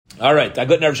All right, I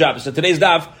got Nerv Shabbos. So today's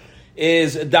daf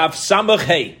is daf Samach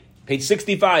Hey, page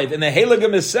 65 in the Heilige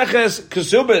Meseches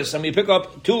Kesubos. And we pick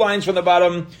up 2 lines from the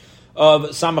bottom of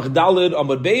Samach Dalid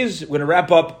Amud Beis. We're going to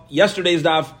wrap up yesterday's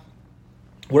daf.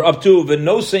 We're up to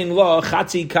V'nosein La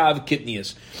Chatzi Kav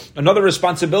Kitnius. Another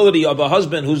responsibility of a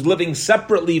husband who's living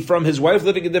separately from his wife,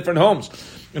 living in different homes.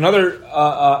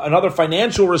 Another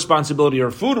financial responsibility or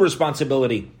food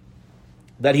responsibility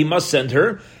that he must send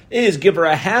her is give her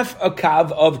a half a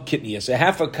kav of kitnius, a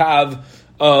half a kav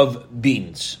of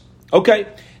beans. Okay,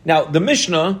 now the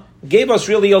Mishnah gave us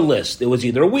really a list. It was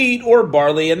either wheat or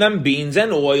barley, and then beans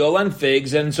and oil and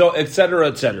figs, and so etc.,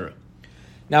 etc.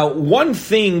 Now, one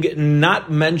thing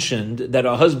not mentioned that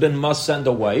a husband must send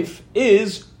a wife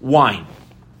is wine.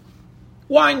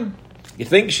 Wine. You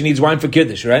think she needs wine for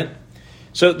kiddush, right?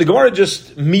 So the Gemara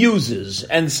just muses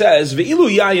and says, "Ve'ilu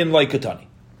yayin laikatani."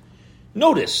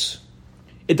 Notice,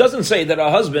 it doesn't say that a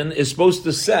husband is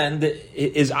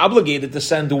obligated to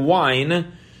send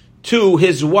wine to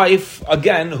his wife,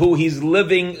 again, who he's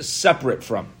living separate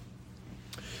from.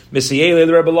 Let's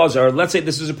say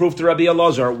this is a proof to Rabbi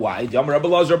Elazar. Why? Rabbi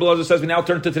Elazar says, we now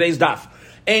turn to today's daf.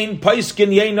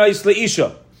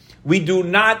 We do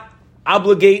not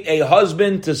obligate a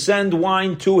husband to send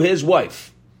wine to his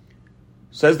wife.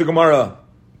 Says the Gemara,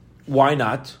 why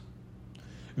not?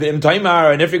 And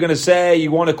if you're going to say, you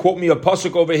want to quote me a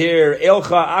pasuk over here,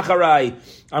 Elcha Acharai,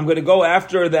 I'm going to go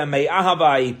after them,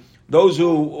 Me'ahavai, those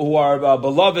who are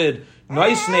beloved,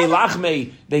 Noisnei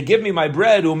Lachmei, they give me my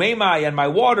bread, Umeimai, and my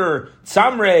water,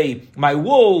 Tzamrei, my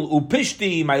wool,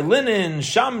 Upishti, my linen,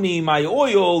 Shamni, my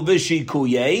oil,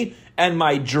 Vishikuye, and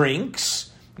my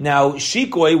drinks. Now,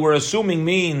 Shikoy, we're assuming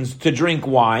means to drink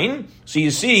wine. So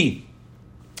you see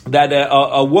that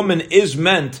a woman is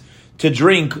meant to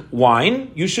drink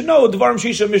wine. You should know Dvarim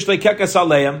Shisha Mishlei Kekas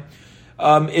Aleim.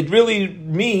 It really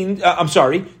means. What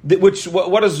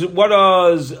does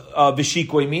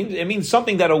vishikoi mean? It means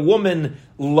something that a woman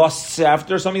lusts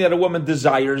after, something that a woman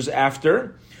desires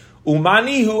after.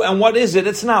 Umanihu, and what is it?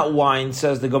 It's not wine,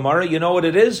 says the Gemara. You know what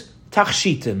it is?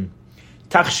 Tachshitin.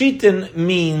 Tachshitin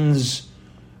means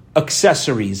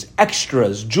accessories,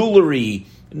 extras, jewelry.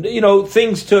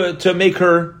 Things to make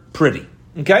her pretty.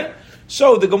 Okay.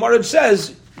 So the Gemara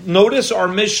says, notice our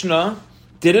Mishnah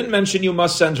didn't mention you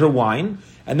must send her wine,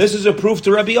 and this is a proof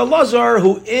to Rabbi Elazar,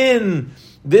 who in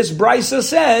this brisa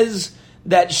says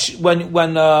that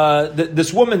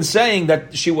this woman saying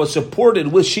that she was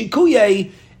supported with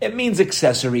shikuye, it means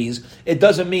accessories. It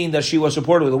doesn't mean that she was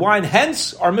supported with wine.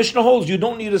 Hence, our Mishnah holds you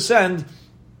don't need to send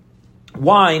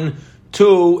wine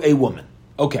to a woman.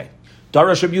 Okay.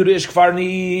 Darash Rabbi Yehuda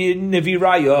Ishkfarni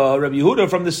Neviraya. Rabbi Yehuda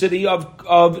from the city of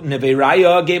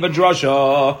Neviraya gave a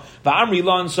drasha.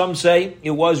 Va'amrilan, some say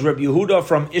it was Rabbi Yehuda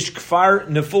from Ishkfar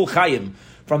Niful Chayim,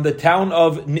 from the town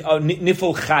of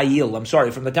Niful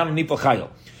Chayil. From the town of Niful Chayil.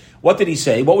 What did he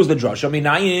say? What was the drasha?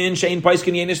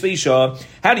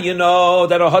 How do you know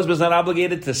that a husband is not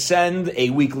obligated to send a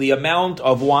weekly amount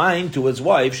of wine to his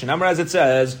wife? Shenamar, as it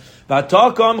says,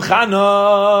 Vatakam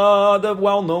Chana, the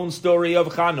well-known story of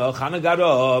Chana. Chana got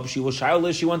up. She was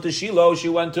childless. She went to Shiloh. She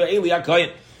went to Eli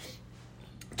HaKohen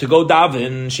to go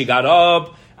daven. She got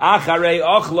up. Acharei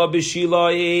ochla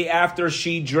b'Shiloi, after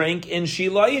she drank in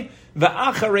Shiloh.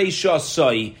 V'acharei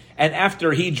shasai, and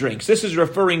after he drinks. This is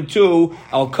referring to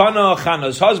Elkanah,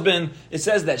 Chana's husband. It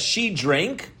says that she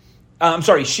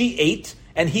ate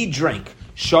and he drank.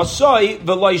 Shasai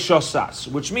v'loi shasas,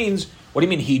 which means, what do you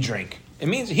mean he drank? It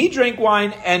means he drank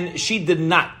wine and she did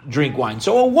not drink wine.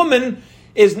 So a woman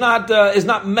is not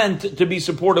meant to be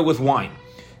supported with wine.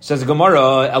 Says the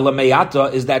Gemara,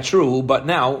 Elameyata, is that true? But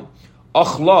now,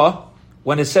 Achla,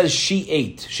 when it says she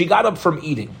ate, she got up from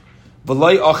eating.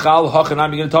 V'loi achal hachanam,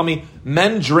 you're going to tell me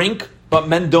men drink, but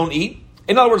men don't eat?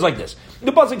 In other words, like this.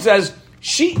 The pasuk says,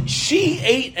 she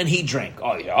ate and he drank.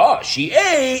 Oh yeah, she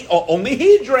ate, only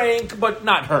he drank, but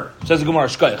not her. Says the Gemara,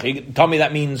 Shkoyach, you tell me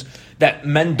that means that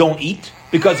men don't eat?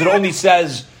 Because it only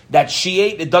says that she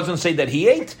ate, it doesn't say that he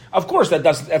ate? Of course,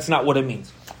 that's not what it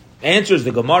means. Answers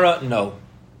the Gemara, no.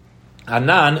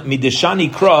 Anan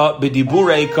mideshani kra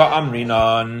b'diburei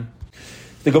ka'amrinan.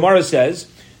 The Gemara says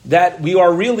that we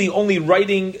are really only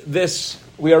writing this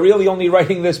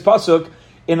pasuk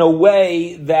in a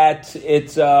way that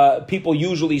it's people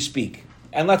usually speak.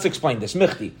 And let's explain this.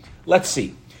 Michti. Let's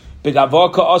see.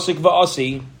 B'gava ka'asik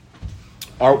va'asi.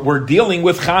 We're dealing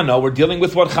with Chana. We're dealing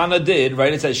with what Chana did,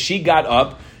 right? It says she got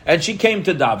up and she came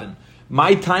to daven.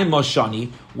 My time,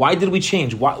 Moshani. Why did we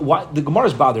change? Why the Gemara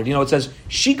is bothered? It says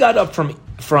she got up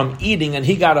from eating and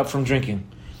he got up from drinking.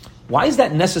 Why is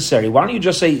that necessary? Why don't you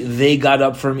just say they got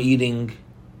up from eating?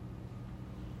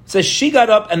 says she got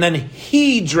up and then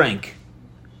he drank.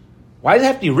 Why does it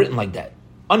have to be written like that?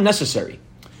 Unnecessary.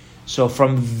 So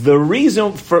from the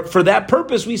reason, for that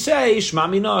purpose, we say, Shma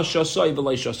mina shasai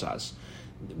v'lei shasaz.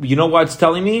 You know what it's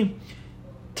telling me?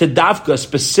 To Dafka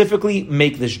specifically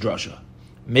make this drasha.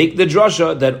 Make the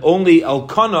drasha that only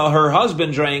Elkanah, her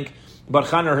husband, drank, but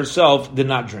Chana herself did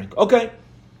not drink. Okay.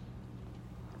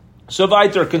 So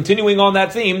Vaiter, continuing on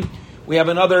that theme, we have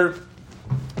another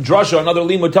drasha, another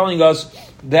limud telling us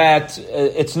that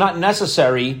it's not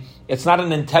necessary, it's not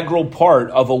an integral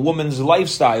part of a woman's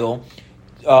lifestyle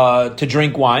to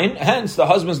drink wine. Hence, the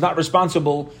husband's not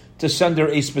responsible to send her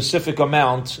a specific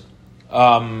amount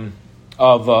of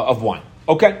wine.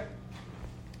 Okay.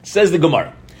 Says the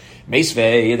Gemara.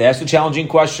 Meisvei, they asked a challenging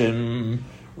question.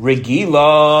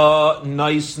 Regila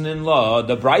naisnin la.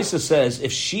 The Brisa says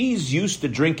if she's used to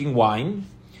drinking wine,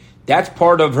 that's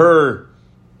part of her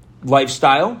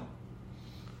lifestyle.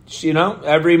 She,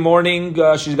 every morning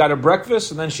she's got her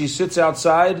breakfast and then she sits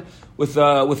outside with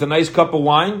a nice cup of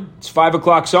wine. It's 5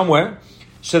 o'clock somewhere.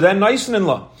 So then naisnin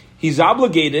la, he's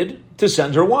obligated to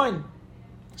send her wine.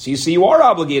 So you see, you are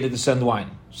obligated to send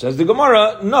wine. Says the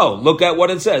Gemara, no. Look at what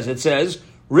it says. It says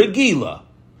regila.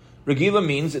 Regila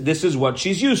means this is what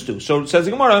she's used to. So it says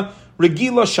the Gemara,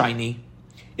 regila shiny.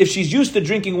 If she's used to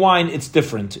drinking wine, it's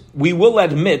different. We will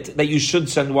admit that you should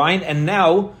send wine. And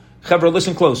now, Chevra,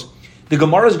 listen close. The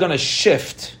Gemara is going to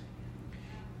shift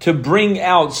to bring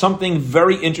out something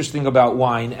very interesting about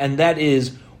wine, and that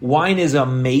is wine is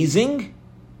amazing,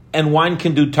 and wine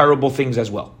can do terrible things as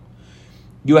well.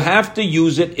 You have to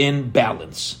use it in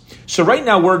balance. So right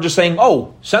now we're just saying,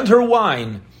 send her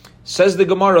wine. Says the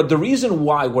Gemara, the reason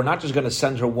why we're not just going to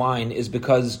send her wine is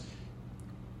because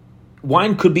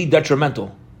wine could be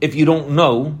detrimental if you don't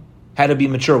know how to be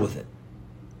mature with it.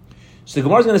 So the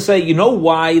Gemara is going to say, you know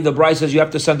why the Bride says you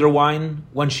have to send her wine?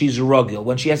 When she's rugil,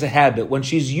 when she has a habit, when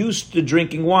she's used to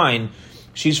drinking wine,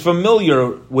 she's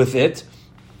familiar with it.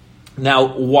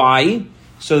 Now, why?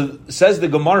 So says the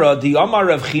Gemara, the Amar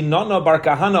Rav Chinana bar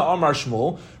Kahana Amar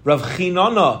Shmuel, Rav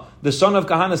Chinana, the son of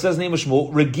Kahana, says the name of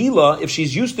Shmuel, Regila, if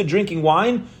she's used to drinking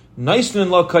wine, Naisnin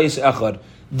la kais echad.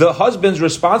 The husband's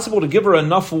responsible to give her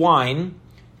enough wine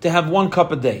to have 1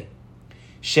 cup a day.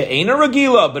 She'ena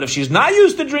Regila, but if she's not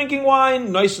used to drinking wine,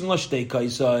 Naisnin la shtei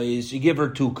kaisais, you give her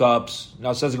 2 cups.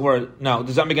 Now says the Gemara, now,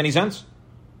 does that make any sense?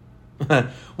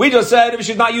 We just said if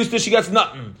she's not used to it, she gets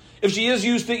nothing. If she is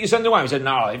used to it, you send her wine. We said,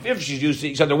 no, if she's used to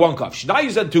it, you send her 1 cup. She's not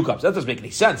used to it, 2 cups. That doesn't make any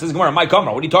sense. This is Gemara, my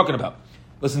Kamar. What are you talking about?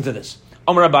 Listen to this.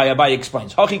 Amar Abai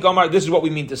explains. Hachi Kamar, this is what we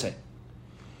mean to say.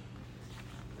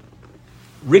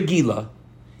 Regila,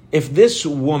 if this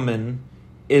woman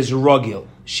is rugil,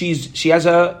 she has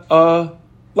a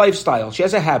lifestyle, she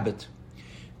has a habit.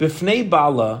 Bifnei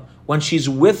Bala, when she's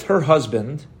with her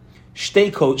husband,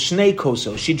 shnei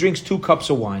koso, she drinks 2 cups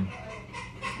of wine.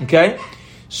 Okay?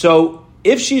 So,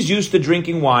 if she's used to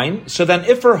drinking wine, so then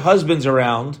if her husband's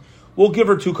around, we'll give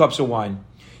her 2 cups of wine.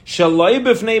 Shalai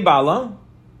b'fnei bala,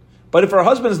 but if her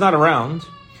husband's not around,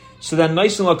 so then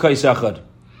naisin la kais echad.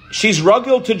 She's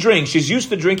rugil to drink. She's used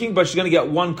to drinking, but she's going to get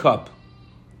 1 cup.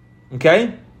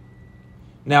 Okay?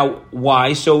 Now,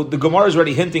 why? So the Gemara is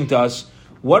already hinting to us,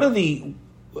 what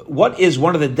is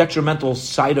one of the detrimental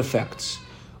side effects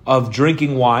of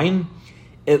drinking wine?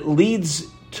 It leads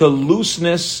to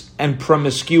looseness and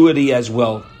promiscuity as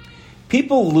well.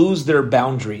 People lose their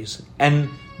boundaries, and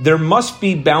there must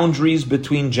be boundaries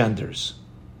between genders.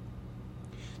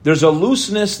 There's a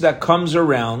looseness that comes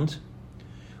around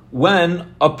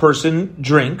when a person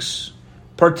drinks,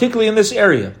 particularly in this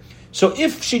area. So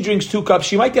if she drinks 2 cups,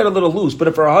 she might get a little loose, but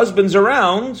if her husband's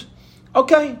around,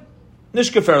 okay,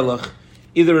 nishkeferlach.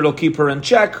 Either it'll keep her in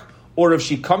check, or if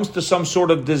she comes to some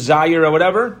sort of desire or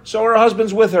whatever, so her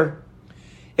husband's with her.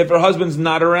 If her husband's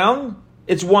not around,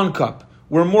 it's 1 cup.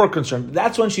 We're more concerned.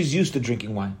 That's when she's used to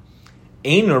drinking wine.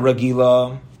 Eina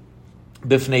regila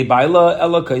bifnei baila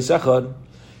ela kais echad.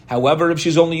 However, if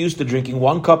she's only used to drinking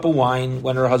 1 cup of wine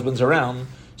when her husband's around,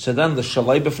 so then the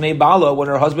shalai b'fnei bala, when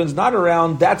her husband's not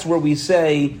around, that's where we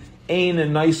say, ein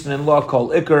and nice and law kol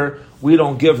ikr, we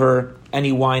don't give her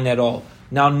any wine at all.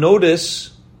 Now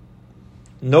notice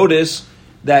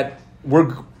that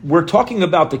we're talking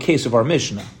about the case of our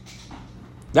Mishnah.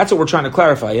 That's what we're trying to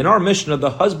clarify. In our Mishnah, the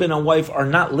husband and wife are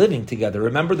not living together.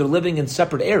 Remember, they're living in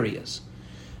separate areas.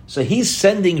 So he's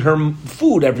sending her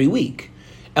food every week.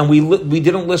 And we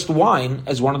didn't list wine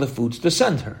as one of the foods to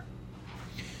send her.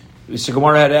 So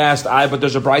Gemara had asked, but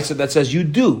there's a brisa that says you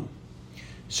do.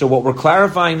 So what we're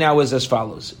clarifying now is as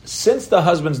follows. Since the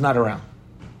husband's not around,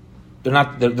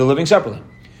 they're living separately.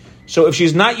 So if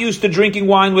she's not used to drinking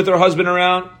wine with her husband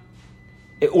around,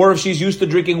 or if she's used to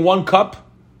drinking 1 cup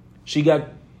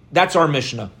That's our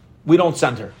Mishnah. We don't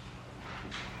send her.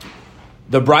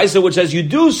 The Brisa, which says you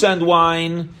do send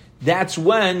wine, that's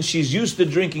when she's used to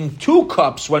drinking 2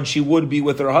 cups when she would be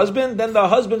with her husband. Then the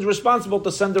husband's responsible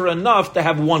to send her enough to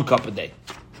have 1 cup a day.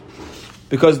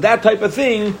 Because that type of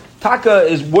thing, taka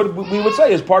is what we would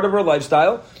say is part of her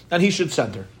lifestyle, and he should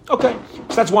send her. Okay,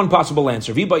 so that's one possible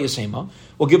answer. Viba Yasema,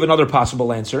 we'll give another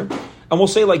possible answer, and we'll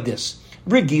say like this.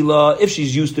 Regila, if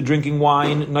she's used to drinking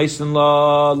wine, nice and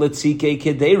la, letzike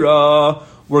kedera,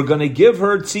 we're going to give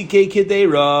her tzike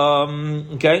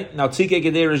kedera. Okay, now tzike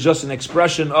kedera is just an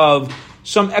expression of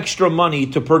some extra money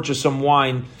to purchase some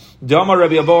wine. There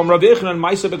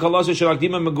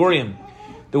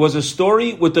was a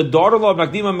story with the daughter-in-law of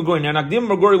Nakdima Megori. Now,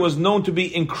 Nakdima Megori was known to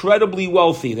be incredibly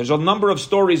wealthy. There's a number of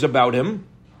stories about him.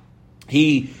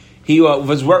 He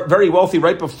was very wealthy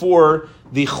right before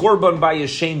the Churban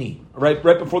Bayesheni, right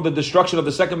before the destruction of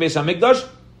the second Beis Hamikdash.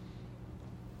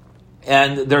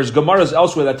 And there's Gemaras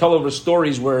elsewhere that tell over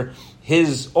stories where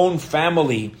his own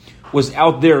family was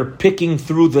out there picking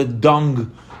through the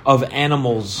dung of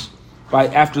animals.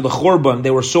 Right after the Churban,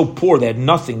 they were so poor, they had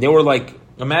nothing. They were like,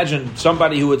 imagine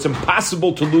somebody who it's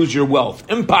impossible to lose your wealth.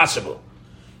 Impossible.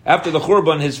 After the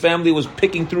Churban, his family was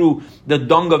picking through the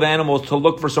dung of animals to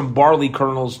look for some barley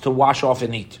kernels to wash off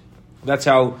and eat. That's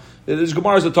how, there's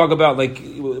Gemaras that talk about, like,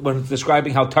 when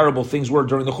describing how terrible things were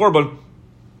during the Churban.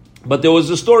 But there was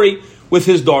a story with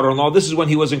his daughter-in-law. This is when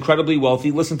he was incredibly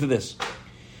wealthy. Listen to this.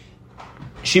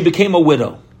 She became a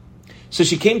widow. So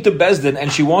she came to Beis Din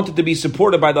and she wanted to be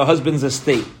supported by the husband's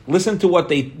estate. Listen to what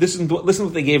they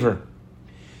gave her.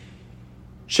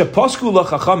 Sheposku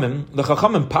lachachamim, the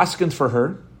chachamim paskened for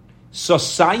her,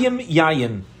 sosayim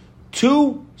yayin,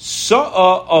 2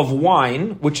 sa'ah of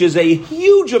wine, which is a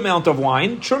huge amount of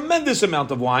wine, tremendous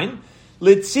amount of wine,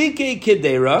 litzike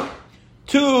kedera,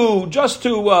 to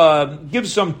give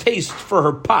some taste for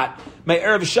her pot, my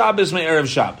Erev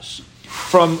Shabbos,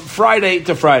 from Friday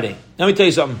to Friday. Let me tell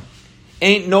you something.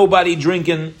 Ain't nobody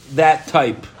drinking that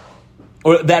type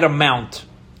or that amount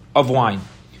of wine.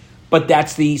 But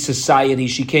that's the society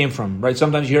she came from, right?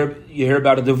 Sometimes you hear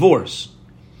about a divorce,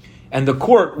 and the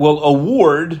court will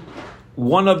award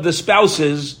one of the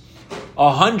spouses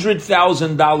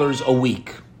 $100,000 a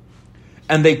week,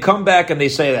 and they come back and they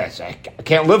say that I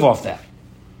can't live off that.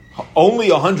 Only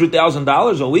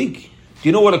 $100,000 a week. Do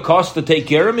you know what it costs to take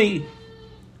care of me?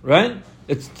 Right?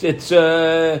 It's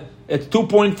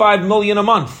 $2.5 million a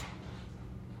month,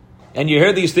 and you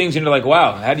hear these things and you're like,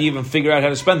 wow, how do you even figure out how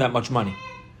to spend that much money?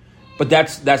 But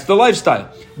that's the lifestyle.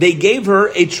 They gave her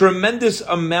a tremendous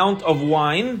amount of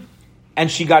wine,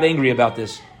 and she got angry about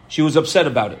this. She was upset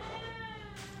about it.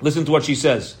 Listen to what she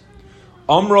says.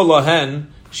 Amra lahen,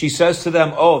 she says to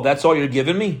them, oh, that's all you're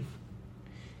giving me?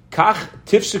 Kach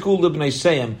tifsiku libnei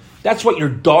seyim. That's what your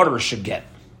daughter should get.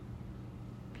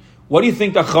 What do you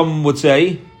think the Chacham would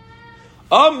say?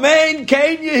 Amen,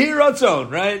 Kain Yehi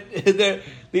Ratzon, right?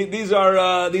 These are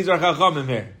Chachamim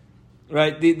here,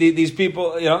 right? These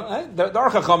people, there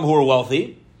are Chacham who are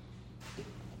wealthy,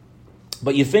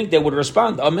 but you think they would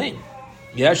respond, Amen.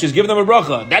 Yeah, she's giving them a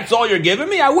bracha. That's all you're giving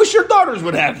me? I wish your daughters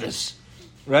would have this,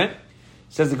 right?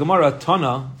 Says the Gemara,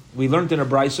 Tana, we learned in a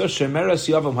Brisa, Shemeres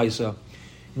Yavam Haisa.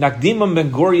 Nakdima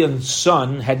Ben Gurion's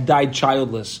son had died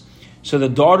childless. So the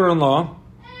daughter-in-law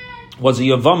was a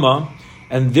Yavama,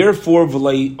 and therefore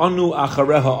v'lei anu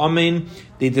achareha amen.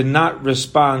 They did not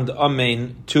respond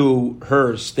amen to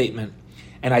her statement.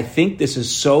 And I think this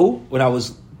is so, when I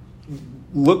was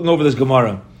looking over this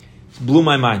Gemara, it blew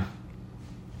my mind.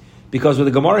 Because what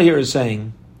the Gemara here is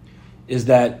saying is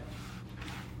that,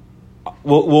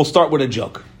 we'll start with a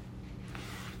joke.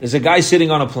 There's a guy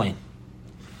sitting on a plane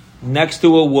next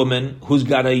to a woman who's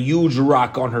got a huge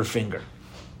rock on her finger.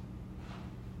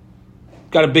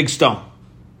 Got a big stone.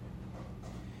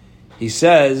 He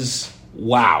says,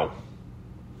 wow,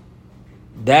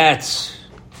 that's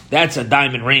a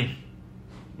diamond ring,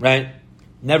 right?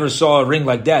 Never saw a ring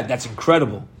like that. That's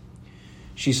incredible.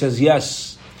 She says,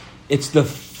 yes, it's the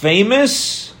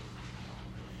famous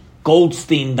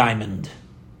Goldstein diamond.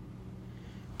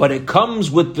 But it comes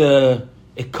with the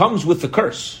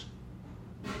curse.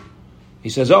 He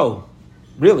says, oh,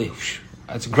 really?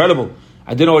 That's incredible.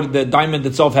 I didn't know the diamond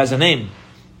itself has a name.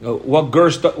 What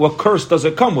curse does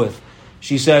it come with?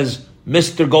 She says,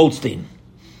 Mr. Goldstein.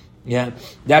 Yeah,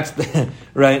 that's the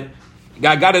right.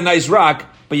 I got a nice rock,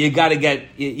 but you got to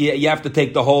get. You have to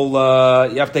take the whole.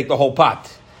 You have to take the whole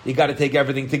pot. You got to take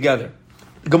everything together.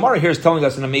 The Gemara here is telling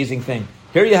us an amazing thing.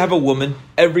 Here you have a woman,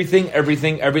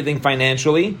 everything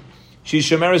financially. She's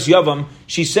Shemeres Yavam.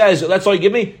 She says, that's all you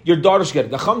give me? Your daughter should get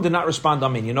it. The Chum did not respond,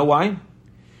 Amen. You know why?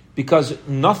 because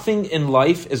nothing in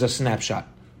life is a snapshot.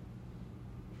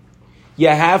 You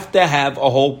have to have a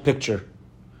whole picture.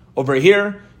 Over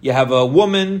here, you have a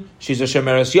woman, she's a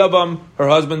Shemeres Yavam, her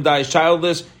husband dies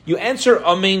childless. You answer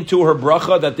Amen to her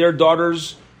bracha that their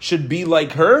daughters should be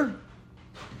like her.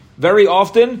 Very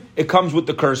often, it comes with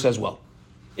the curse as well.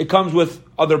 It comes with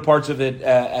other parts of it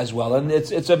as well. And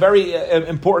it's a very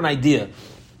important idea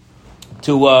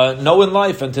to know in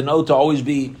life and to know to always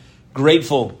be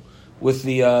grateful with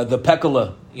the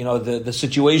pekala, the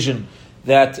situation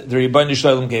that the Rebbeinu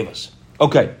Shalom gave us.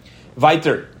 Okay,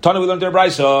 weiter. Tana, we learned there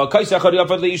Brisa.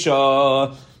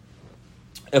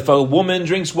 If a woman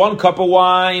drinks 1 cup of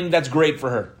wine, that's great for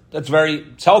her.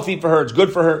 It's healthy for her. It's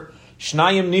good for her.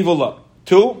 Shnayim nivula.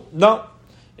 2, no.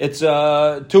 It's 2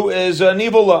 is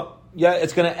nivula. Yeah,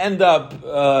 it's going to end up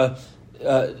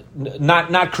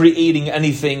not creating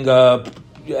anything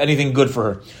good for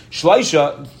her.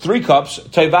 Shleisha, 3 cups.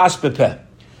 Tevas bepeh.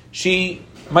 She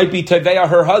might be teveya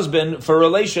her husband for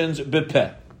relations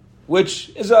bepeh, which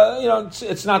is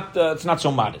it's not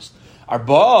so modest.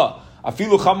 Arba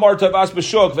afilu chamar tevas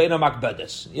b'shuk ve'ena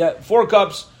makbedes. Yeah, 4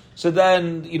 cups. So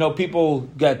then people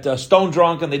get stone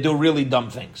drunk and they do really dumb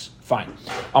things. Fine.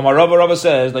 Amar Rava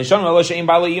says, this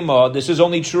is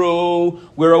only true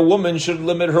where a woman should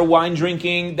limit her wine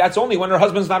drinking. That's only when her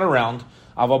husband's not around.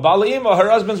 Her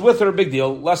husband's with her, big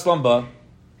deal. Less lamba.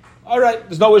 All right,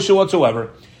 there's no issue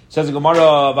whatsoever. Says the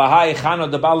Gemara,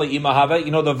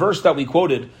 the verse that we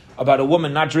quoted about a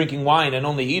woman not drinking wine and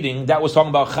only eating, that was talking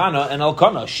about Chana and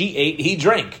Elkanah. She ate, he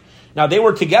drank. Now they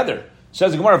were together.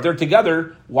 Says the Gemara, if they're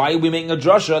together, why are we making a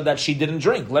drasha that she didn't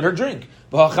drink? Let her drink.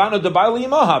 Chana's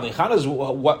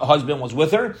husband was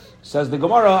with her. Says the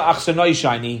Gemara, Achsenoi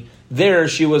Shiny. There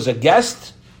she was a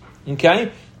guest. Okay?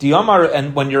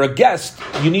 And when you're a guest,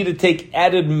 you need to take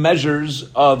added measures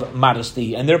of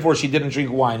modesty. And therefore she didn't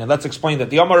drink wine. And let's explain that.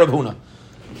 The Amar Rav Huna.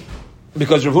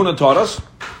 Because Rav Huna taught us,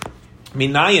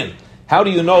 Minayin. How do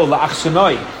you know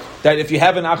la'achsenoi? That if you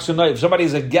have an achsenoi, if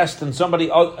somebody's a guest in somebody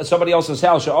else's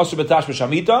house,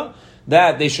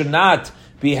 that they should not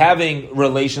be having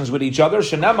relations with each other.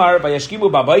 Shenamar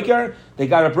vayashkimu ba'baikar. They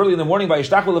got up early in the morning.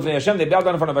 Vayishtachu lefnei Hashem. They bowed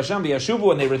down in front of Hashem.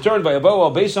 Vayashuvu, and they returned. Vayavo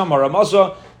al beisam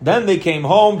haramasa. Then they came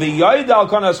home. V'yayid al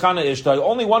kanas chana ishtai.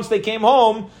 Only once they came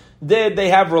home did they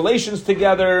have relations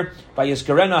together.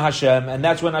 Vayiskarena Hashem, and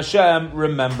that's when Hashem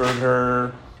remembered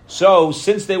her. So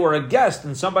since they were a guest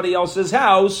in somebody else's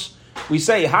house, we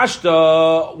say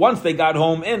hashta. Once they got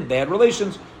home they had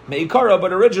relations. Meikara,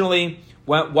 but originally,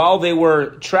 while they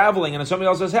were traveling in somebody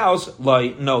else's house,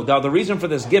 no. Now the reason for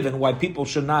this given, why couples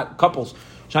should not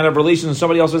have relations in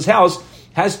somebody else's house,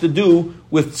 has to do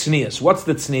with tznius. What's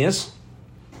the tznius?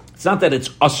 It's not that it's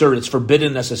usur, it's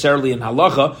forbidden necessarily in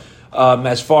halacha,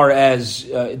 as far as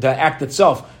the act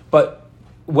itself, but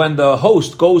when the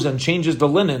host goes and changes the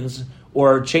linens,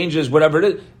 or changes whatever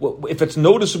it is, if it's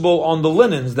noticeable on the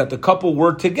linens that the couple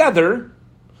were together,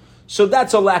 so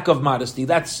that's a lack of modesty.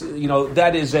 That's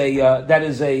that is a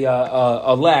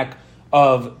lack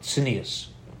of tznius.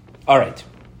 All right,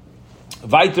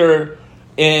 weiter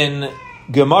in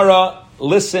Gemara.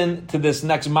 Listen to this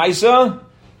next Maisa.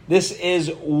 This is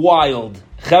wild,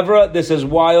 Chevra. This is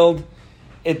wild.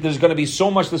 There's going to be so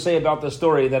much to say about this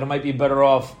story that it might be better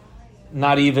off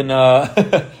not even.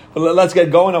 Let's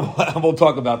get going and we'll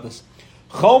talk about this.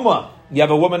 Choma. You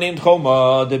have a woman named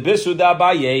Choma. The Bisuda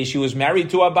Abaye. She was married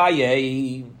to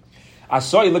Abaye.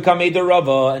 Asoi l'kamei de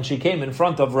Rava, and she came in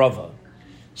front of Rava.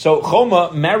 So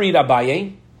Choma married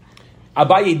Abaye.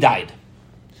 Abaye died.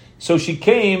 So she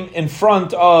came in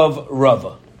front of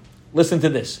Rava. Listen to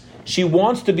this. She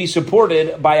wants to be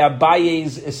supported by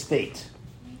Abaye's estate.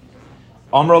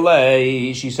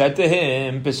 Amrale, she said to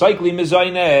him, Pesaikli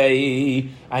mizaynei,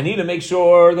 I need to make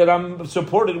sure that I'm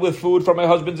supported with food from my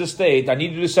husband's estate. I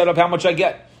need you to set up how much I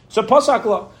get. So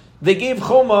pasakla, they gave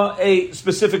Choma a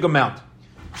specific amount.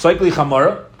 Pesaikli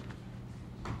chamara.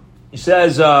 He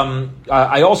says,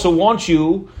 I also want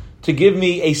you to give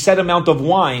me a set amount of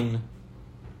wine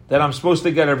that I'm supposed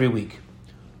to get every week.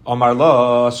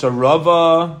 Amarla, so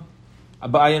Rava,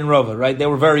 Abaye and Rava, right? They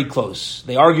were very close.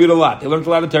 They argued a lot. They learned a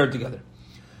lot of Torah together.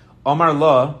 Omar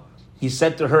La, he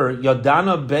said to her,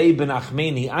 Yadana Bey ben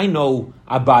Achmeni, I know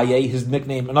Abaye, his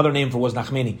nickname, another name for was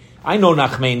Nachmeni. I know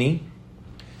Nachmeni.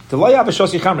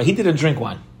 He didn't drink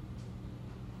wine.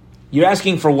 You're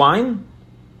asking for wine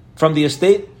from the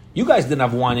estate? You guys didn't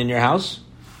have wine in your house.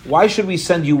 Why should we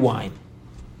send you wine?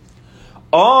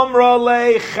 Listen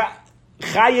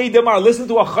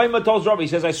to what Chaima tells Rabbi. He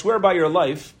says, I swear by your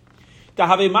life,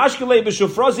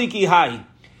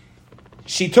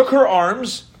 she took her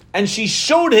arms and she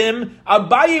showed him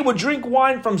Abaye would drink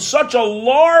wine from such a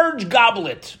large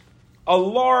goblet. a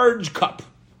large cup.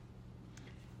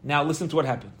 Now listen to what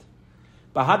happened.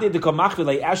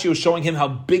 As she was showing him how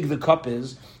big the cup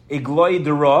is,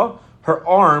 her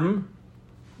arm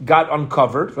got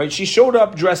uncovered, right? She showed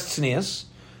up dressed tznius,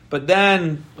 but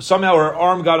then somehow her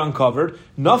arm got uncovered.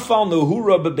 Nafal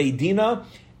nuhura bebeidina,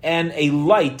 and a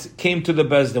light came to the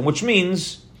bezdin, which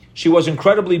means she was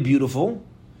incredibly beautiful.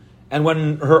 And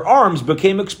when her arms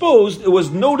became exposed, it was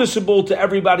noticeable to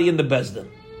everybody in the bezdin.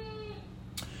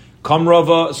 Come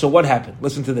Rava, so what happened?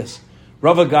 Listen to this.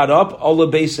 Rava got up, Ola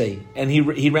Beisei, and he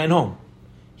ran home.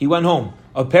 He went home.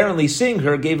 Apparently, seeing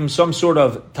her gave him some sort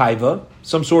of taiva,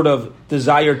 some sort of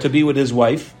desire to be with his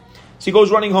wife. So he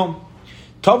goes running home.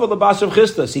 Tava lebas Rav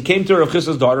Chisda. He came to Rav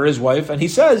Chisda's daughter, his wife, and he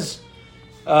says,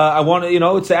 I want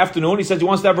to, it's the afternoon. He says he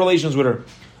wants to have relations with her.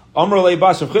 Amr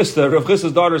lebas Rav Chisda. Rav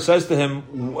Chisda's daughter says to him,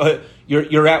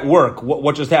 you're at work.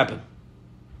 What just happened?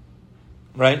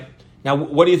 Right? Now,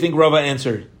 what do you think Rava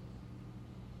answered?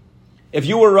 If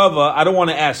you were Rava, I don't want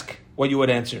to ask what you would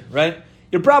answer, right?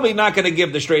 You're probably not going to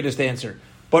give the straightest answer,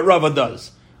 but Rava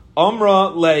does. Amar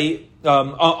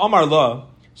la.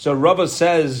 So Rava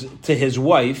says to his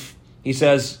wife, he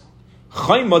says,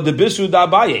 Chaima de bisu da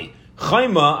Abaye.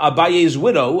 Chaima, Abaye's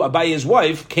widow, Abaye's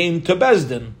wife, came to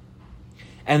Bezdin.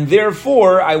 And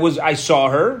therefore, I saw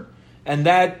her, and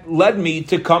that led me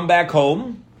to come back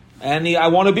home, and I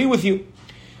want to be with you.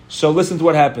 So listen to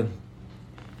what happened.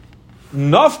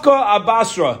 Nafka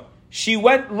Abasra, she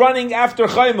went running after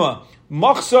Chaima.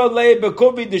 Machsa le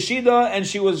bekobi deshida, and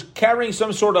she was carrying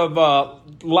some sort of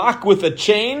lock with a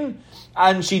chain,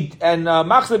 and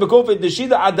machsa bekobi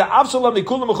deshida ad Avsalam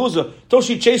mikula mechuza till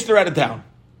she chased her out of town.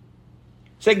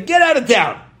 Said, "Get out of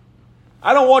town!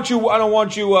 I don't want you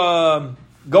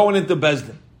going into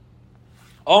Bezdin."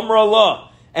 Amr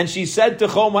Allah, and she said to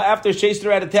Choma after she chased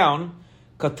her out of town,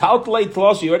 "Katalt le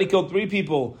tlos, you already killed 3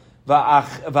 people.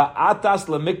 Va'atas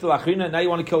lemiktal achrina. Now you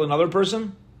want to kill another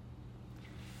person?"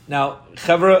 Now,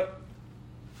 Chevra,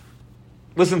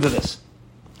 listen to this.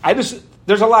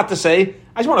 There's a lot to say.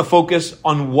 I just want to focus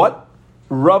on what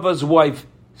Rava's wife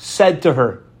said to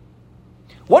her.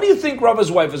 What do you think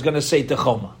Rava's wife is going to say to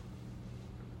Choma?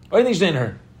 What do you think she's saying to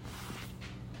her?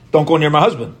 Don't go near my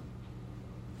husband.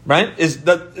 Right? Isn't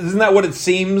that what it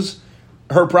seems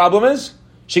her problem is?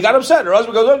 She got upset. Her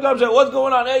husband goes, "Oh, got upset. What's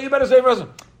going on? Hey, you better save your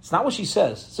husband." It's not what she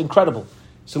says. It's incredible.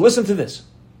 So listen to this.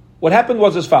 What happened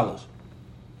was as follows.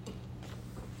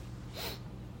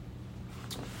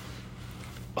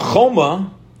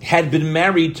 Choma had been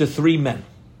married to 3 men.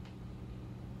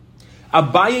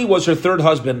 Abaye was her 3rd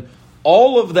husband.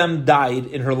 All of them died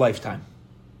in her lifetime.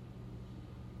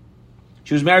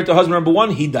 She was married to husband number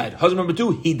 1, he died. Husband number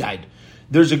 2, he died.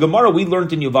 There's a Gemara we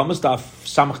learned in Yevamos Daf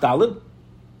Samach Daled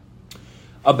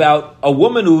about a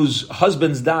woman whose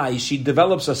husbands die. She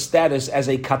develops a status as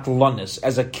a katlanis,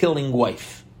 as a killing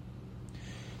wife.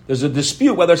 There's a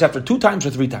dispute whether it's after 2 times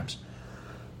or 3 times.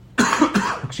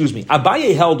 Excuse me.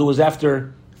 Abaye held it was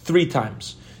after 3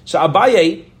 times. So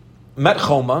Abaye met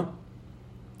Choma.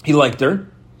 He liked her.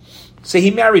 So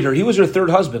he married her. He was her 3rd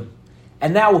husband.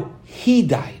 And now he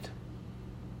died.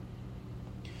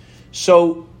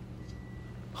 So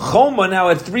Choma now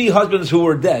had 3 husbands who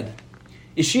were dead.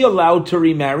 Is she allowed to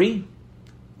remarry?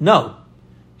 No.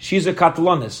 She's a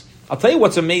katalanis. I'll tell you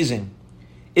what's amazing.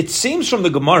 It seems from the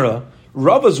Gemara,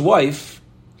 Rava's wife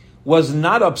was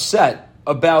not upset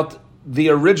about the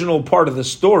original part of the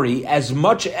story as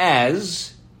much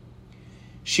as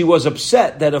she was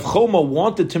upset that if Choma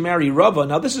wanted to marry Rava,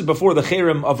 now this is before the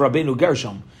Cherem of Rabbeinu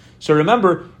Gershom. So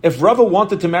remember, if Rava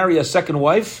wanted to marry a second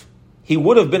wife, he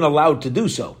would have been allowed to do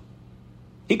so.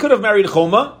 He could have married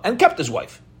Choma and kept his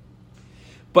wife.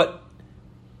 But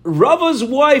Rava's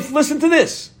wife, listen to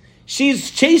this.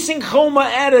 She's chasing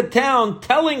Choma out of town,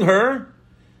 telling her,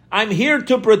 "I'm here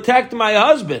to protect my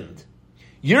husband.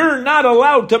 You're not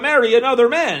allowed to marry another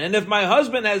man. And if my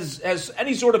husband has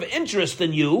any sort of interest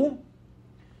in you,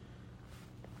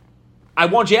 I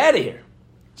want you out of here."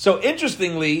 So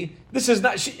interestingly, this is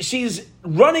not, she's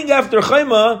running after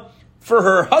Choma for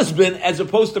her husband as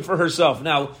opposed to for herself.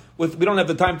 Now, we don't have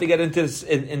the time to get into this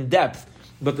in depth,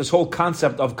 but this whole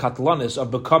concept of katlanis, of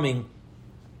becoming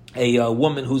a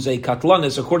woman who's a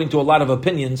katlanis, according to a lot of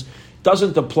opinions,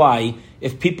 doesn't apply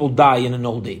if people die in an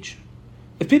old age.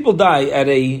 If people die at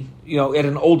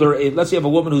an older age, let's say you have a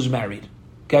woman who's married,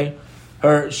 okay,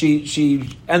 she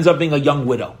ends up being a young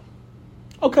widow,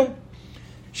 okay,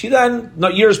 she then,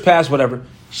 years pass, whatever,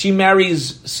 she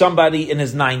marries somebody in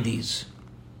his 90s,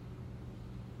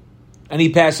 and he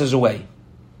passes away,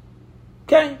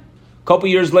 okay, a couple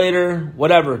years later,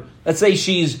 whatever, let's say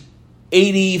she's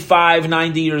 85,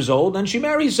 90 years old, and she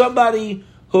marries somebody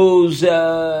who's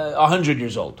 100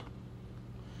 years old.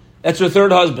 That's her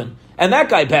third husband. And that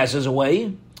guy passes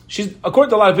away. She's,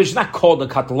 according to a lot of people, she's not called a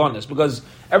katalanis because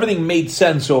everything made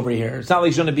sense over here. It's not like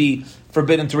she's going to be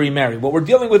forbidden to remarry. What we're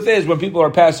dealing with is when people are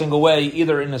passing away,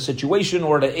 either in a situation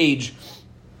or at an age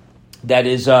that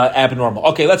is abnormal.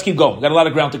 Okay, let's keep going. We've got a lot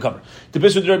of ground to cover. The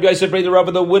Bishop Rabbi Yosef Brei the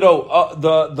Rava, the widow,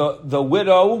 the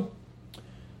widow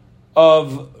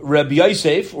of Rabbi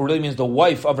Yosef, or really means the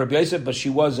wife of Rabbi Yosef, but she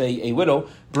was a widow.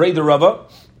 Brei the Rava,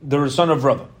 the son of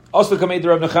Rava. Also, came to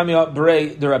Rabbi Nechemia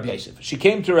Brei the Rabbi Yosef. She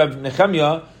came to Rabbi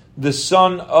Nechemia, the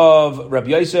son of Rabbi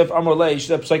Yosef. Amar lei,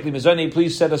 Psakli Mizani,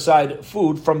 please set aside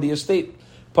food from the estate.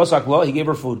 Pasak lo, he gave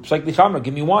her food. Psakli Chamra,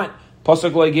 give me wine.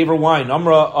 Pasak lo, he gave her wine.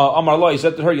 Amar lo, he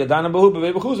said to her, Yadana Behu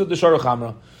Bevei Bechuza Deshara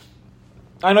Chamra.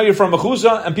 I know you're from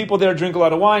Bechuza, and people there drink a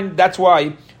lot of wine. That's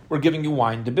why we're giving you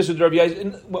wine. The Bisud Rabbi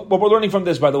Yosef. What we're learning from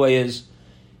this, by the way, is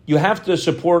you have to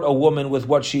support a woman with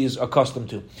what she's accustomed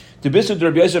to. The Bisud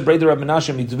Rabbi Yosef Brei the Rabbi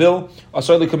Menashe Mitzvil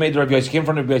Asarli Kamei Rabbi Yosef came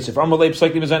from Rabbi Yosef. Amar lei,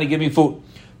 Psakli Mizani, give me food.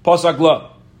 Pasak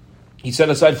lo, he set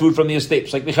aside food from the estate.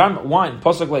 Psakli Chamra, wine.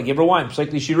 Pasak lo, give her wine.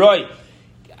 Psakli Shiroi,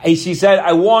 she said,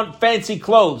 I want fancy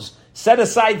clothes. Set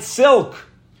aside silk.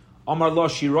 Amar lo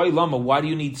Shiroi Lama, why do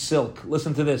you need silk?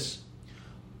 Listen to this.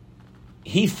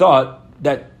 He thought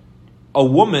that a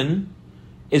woman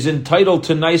is entitled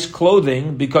to nice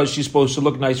clothing because she's supposed to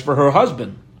look nice for her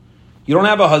husband. You don't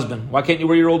have a husband. Why can't you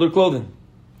wear your older clothing?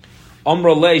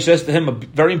 Amra lei says to him a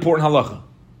very important halacha.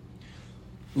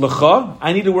 L'cha,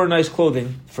 I need to wear nice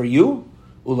clothing for you,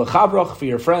 u'lechavrach, for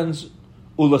your friends,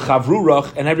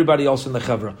 u'lechavrurach, and everybody else in the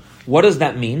chavra. What does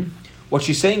that mean? What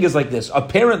she's saying is like this.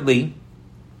 Apparently,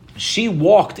 she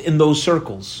walked in those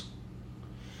circles.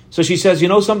 So she says, you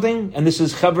know something? And this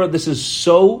is chavra, this is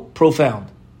so profound.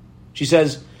 She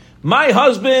says, my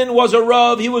husband was a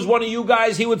Rav, he was one of you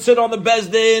guys, he would sit on the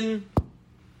Bezdin.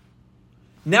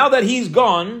 Now that he's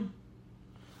gone,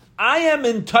 I am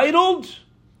entitled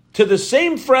to the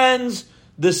same friends,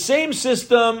 the same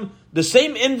system, the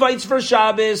same invites for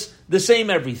Shabbos, the same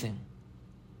everything.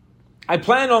 I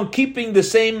plan on keeping the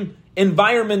same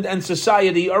environment and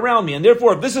society around me. And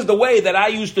therefore, if this is the way that I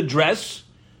used to dress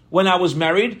when I was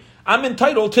married, I'm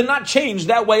entitled to not change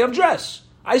that way of dress.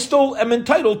 I still am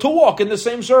entitled to walk in the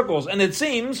same circles. And it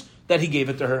seems that he gave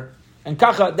it to her. And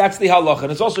kacha, that's the halacha.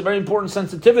 And it's also a very important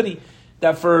sensitivity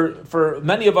that for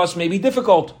many of us may be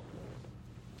difficult.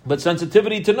 But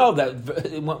sensitivity to know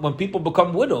that when people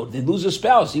become widowed, they lose a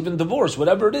spouse, even divorce,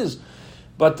 whatever it is.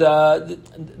 But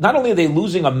not only are they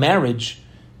losing a marriage,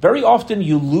 very often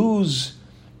you lose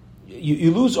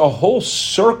a whole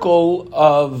circle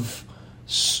of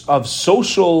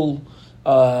social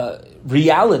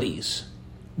realities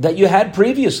that you had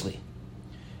previously.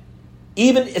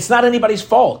 Even it's not anybody's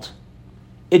fault;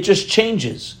 it just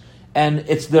changes, and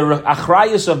it's the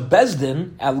achrayus of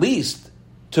Bezdin, at least,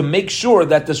 to make sure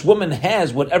that this woman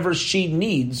has whatever she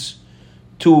needs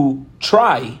to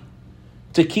try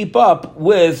to keep up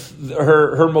with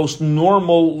her most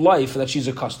normal life that she's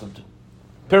accustomed to.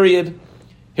 Period.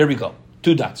 Here we go.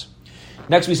 2 dots.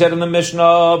 Next we said in the Mishnah,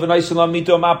 V'naisilam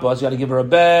mito mapas, you got to give her a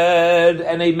bed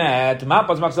and a mat.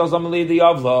 Mapas maksel zamali the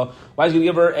avla. Why is he going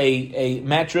to give her a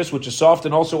mattress, which is soft,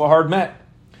 and also a hard mat?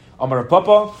 Amar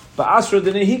Papa, Ba'asra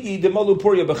denehiki demalu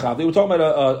puria b'chav. They were talking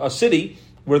about a city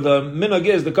where the minhag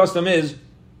is, the custom is,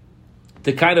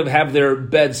 to kind of have their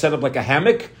bed set up like a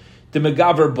hammock, the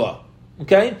megaver ba,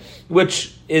 okay?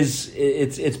 Which is,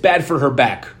 it's bad for her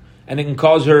back, and it can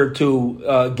cause her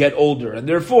to get older. And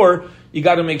therefore, you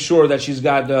got to make sure that she's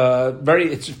got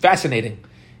it's fascinating.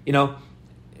 You know,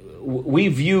 we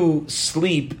view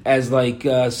sleep as like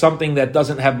something that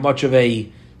doesn't have much of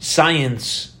a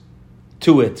science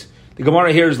to it. The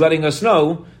Gemara here is letting us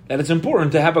know that it's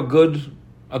important to have a good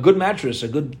mattress,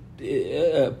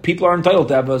 people are entitled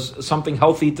to have something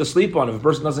healthy to sleep on. If a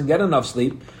person doesn't get enough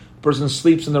sleep, a person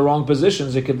sleeps in the wrong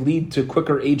positions, it could lead to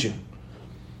quicker aging.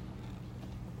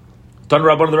 One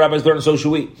of the rabbis learned, so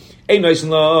should we.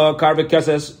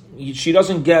 She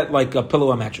doesn't get like a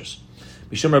pillow and mattress.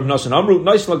 She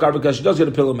does get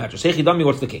a pillow and mattress.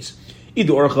 What's the case?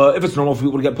 If it's normal for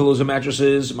people to get pillows and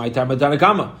mattresses, my time at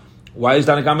Danakama. Why does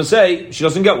Danakama say she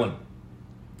doesn't get one?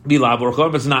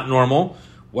 If it's not normal,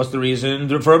 what's the reason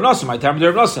for Rav Nosson? My time to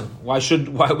Rav Nosson. Why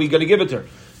are we going to give it to her?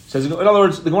 Says, in other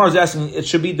words, the Gemara is asking, it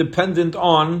should be dependent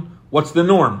on what's the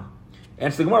norm.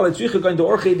 And the Gemara,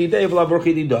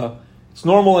 it's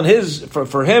normal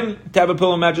for him to have a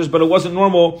pillow and mattress, but it wasn't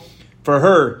normal for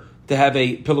her to have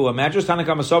a pillow and mattress. He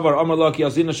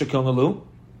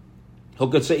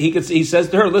says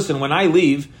to her, listen, when I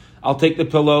leave, I'll take the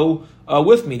pillow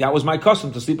with me. That was my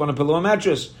custom, to sleep on a pillow and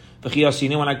mattress.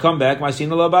 When I come back,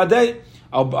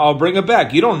 I'll bring it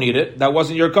back. You don't need it. That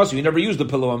wasn't your custom. You never used a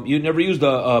pillow. You never used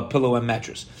a pillow and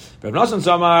mattress. Rav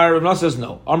Nosson says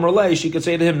no. Amrulay, she could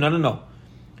say to him, no.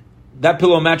 That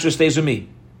pillow and mattress stays with me.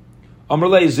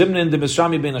 Amrulay zimnin de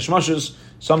misrami bein hashmashos.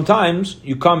 Sometimes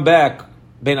you come back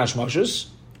bein hashmashos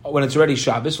when it's already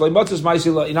Shabbos. You're not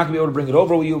going to be able to bring it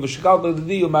over with you. You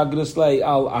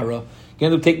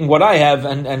end up taking what I have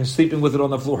and sleeping with it on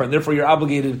the floor, and therefore you're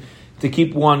obligated to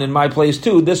keep one in my place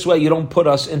too. This way you don't put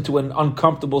us into an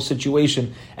uncomfortable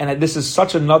situation. And this is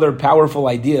such another powerful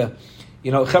idea.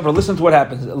 Chevra, listen to what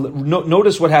happens.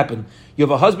 Notice what happened. You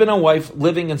have a husband and wife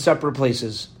living in separate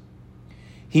places.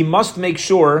 He must make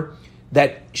sure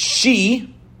that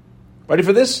she, ready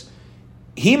for this?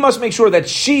 He must make sure that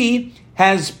she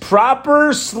has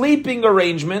proper sleeping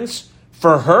arrangements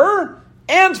for her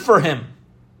and for him.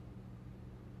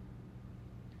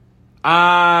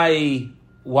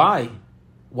 Why?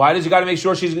 Why does he got to make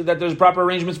sure that there's proper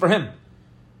arrangements for him?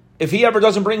 If he ever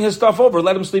doesn't bring his stuff over,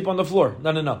 let him sleep on the floor.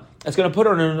 No. It's going to put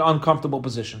her in an uncomfortable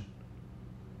position.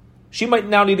 She might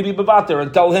now need to be babater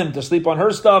and tell him to sleep on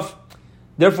her stuff.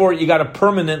 Therefore, you got to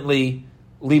permanently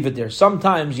leave it there.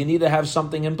 Sometimes you need to have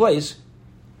something in place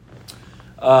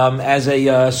as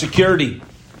a security,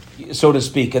 so to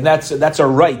speak, and that's a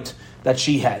right that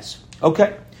she has.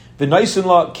 Okay. The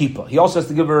nice-in-law kippah. He also has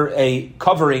to give her a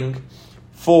covering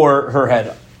for her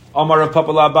head. Amar Rav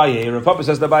Papa Abaye. Rav Papa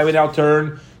says that Abaye. We now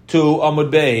turn to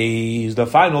Amud Beis, the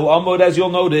final Amud, as you'll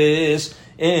notice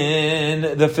in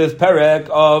the 5th perek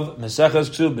of Maseches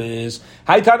Ksubis.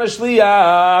 Haytana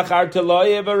shliach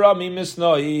arteloye v'rami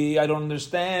misnoi. I don't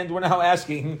understand. We're now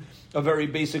asking a very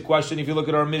basic question. If you look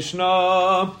at our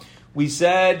Mishnah, we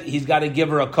said he's got to give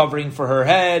her a covering for her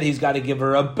head. He's got to give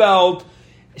her a belt.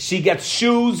 She gets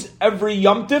shoes every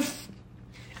Yom Tif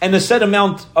and a set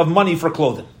amount of money for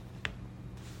clothing.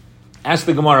 Ask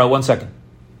the Gemara 1 second.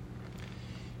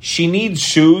 She needs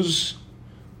shoes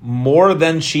more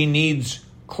than she needs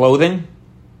clothing?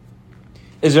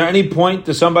 Is there any point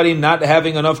to somebody not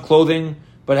having enough clothing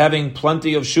but having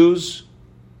plenty of shoes?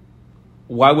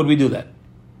 Why would we do that?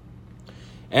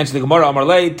 Answer the Gemara, Amar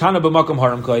Lei, Tana b'makom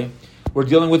haram koi. We're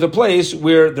dealing with a place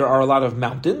where there are a lot of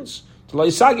mountains.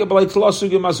 This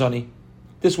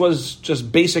was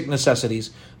just basic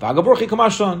necessities. And we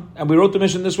wrote the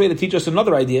mission this way to teach us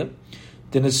another idea.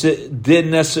 That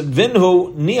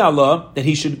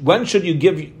he should. When should you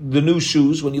give the new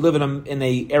shoes when you live in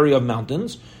a area of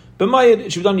mountains?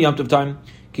 It should be done Yom Tov time.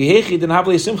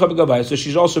 So she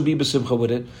should also be besimcha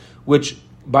with it, which,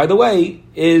 by the way,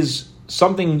 is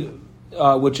something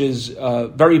which is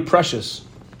very precious.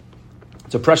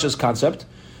 It's a precious concept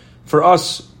for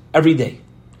us every day,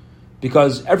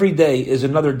 because every day is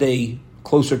another day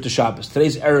closer to Shabbos.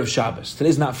 Today's Erev Shabbos.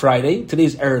 Today's not Friday.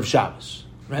 Today's Erev Shabbos.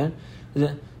 Right?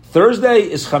 Thursday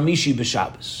is Chamishi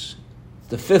b'Shabbos. It's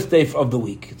the 5th day of the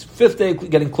week. It's 5th day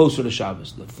getting closer to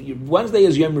Shabbos. Wednesday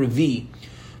is Yom Revi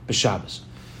b'Shabbos.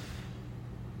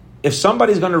 If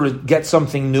somebody's going to get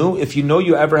something new, if you know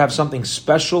you ever have something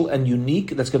special and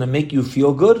unique that's going to make you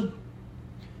feel good,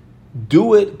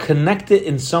 do it, connect it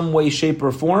in some way, shape,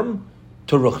 or form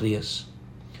to Ruchnius.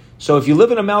 So if you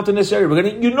live in a mountainous area, you're going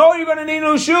to need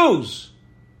new shoes.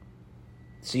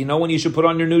 So you know when you should put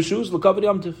on your new shoes? Look up at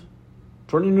Yom Tov.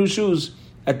 Put on your new shoes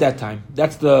at that time.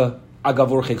 That's the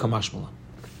Agavorche Kamashmala.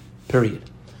 Period.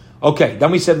 Okay,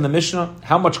 then we said in the Mishnah,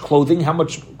 how much clothing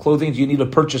do you need to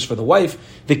purchase for the wife?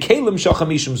 The Kalim Shal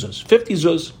Chamishim Zuz. 50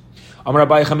 Zuz. Amar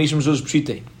Abaye Chamishim Zuz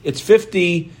Pshite. It's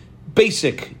 50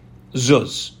 basic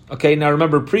Zuz. Okay, now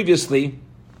remember previously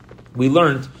we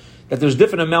learned that there's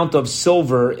different amount of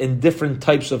silver in different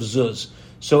types of Zuz.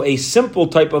 So a simple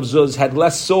type of Zuz had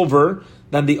less silver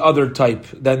than the other type,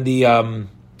 than I'm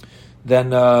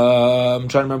trying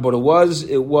to remember what it was.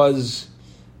 It was,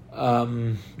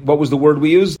 what was the word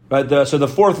we used? Right. So the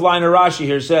 4th line of Rashi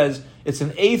here says it's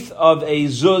an eighth of a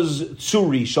Zuz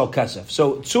Tsuri Shal Kesef.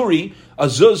 So Tsuri, a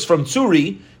Zuz from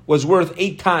Tsuri, was worth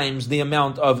 8 times the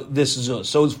amount of this Zuz.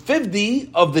 So it's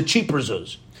 50 of the cheaper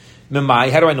Zuz.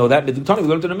 Memai, how do I know that? We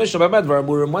learned in the Mishnah about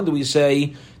Medvar. When do we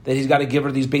say that he's got to give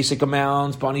her these basic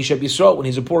amounts? Pani Sheb Yisrael, when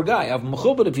he's a poor guy.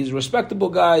 But if he's a respectable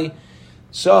guy,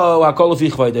 so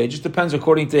it just depends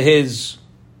according to his,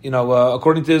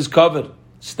 according to his covet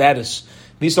status.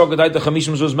 If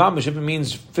it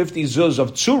means 50 zuz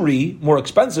of tsuri, more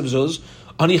expensive zuz,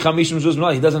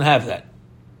 he doesn't have that.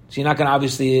 So you're not going to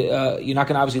obviously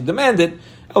demand it.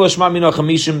 If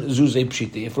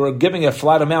we're giving a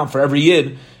flat amount for every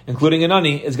yid, including an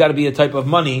ani, it's got to be a type of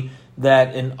money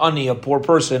that an ani, a poor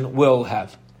person, will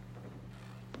have.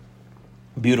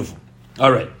 Beautiful.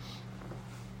 All right.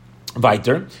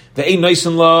 Weiter. The ein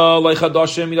noisen la like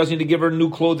chadashim. He doesn't need to give her new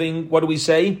clothing. What do we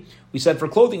say? We said for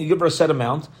clothing, you give her a set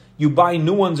amount. You buy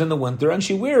new ones in the winter, and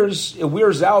it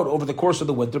wears out over the course of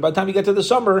the winter. By the time you get to the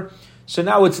summer, so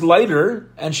now it's lighter,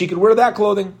 and she could wear that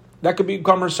clothing. That could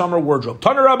become her summer wardrobe.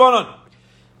 Taner Rabbanan.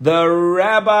 The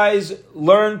rabbis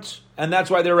learned, and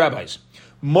that's why they're rabbis.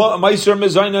 Meiser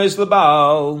mezainos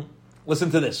lebal.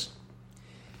 Listen to this.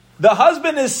 The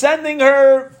husband is sending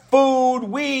her food,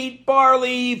 wheat,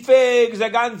 barley, figs,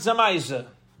 aganza maisa.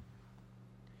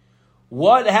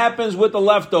 What happens with the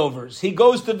leftovers? He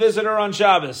goes to visit her on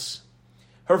Shabbos.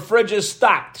 Her fridge is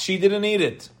stocked. She didn't eat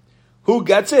it. Who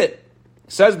gets it?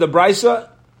 Says the Brisa,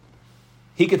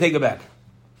 he could take it back.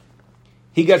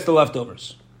 He gets the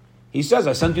leftovers. He says,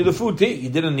 I sent you the food to eat. You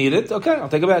didn't need it. Okay, I'll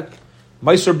take it back.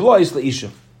 Meiser blois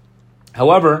leisha.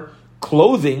 However,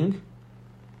 clothing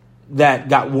that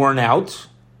got worn out,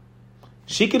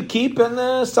 she could keep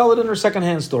and sell it in her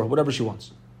secondhand store, whatever she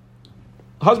wants.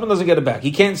 Husband doesn't get it back.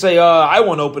 He can't say, I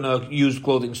want to open a used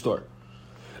clothing store.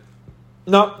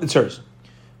 No, it's hers.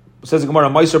 Says the Gemara,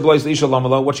 Meiser blois leisha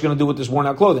lamala. What you going to do with this worn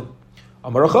out clothing?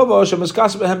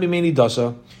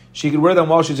 She could wear them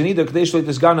while she's in Ida,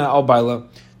 Tizgana al Baila,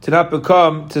 to not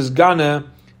become Tizgana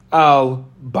al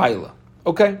Baila.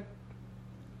 Okay?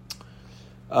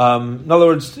 In other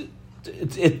words,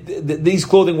 these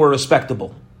clothing were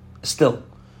respectable still.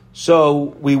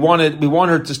 So we want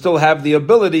her to still have the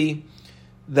ability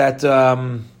that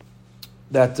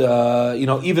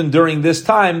even during this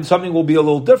time, something will be a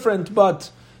little different, but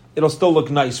it'll still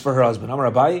look nice for her husband.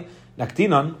 Amar Abai,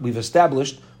 Naktinan, we've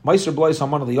established, Meiser Blois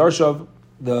Haman Ali Yarshav,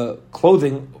 the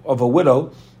clothing of a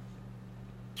widow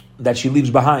that she leaves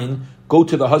behind, go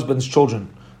to the husband's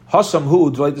children. Hasam hu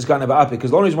like this guy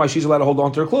because the only reason why she's allowed to hold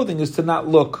on to her clothing is to not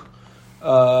look,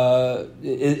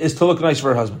 is to look nice for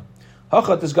her husband.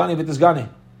 Hachat tisgani v'tisgani,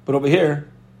 but over here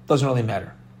doesn't really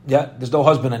matter. Yeah, there's no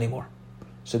husband anymore.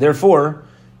 So therefore,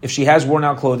 if she has worn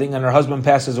out clothing and her husband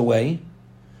passes away,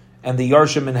 and the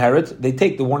Yarshim inherit, they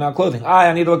take the worn out clothing.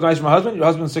 I need to look nice for my husband. Your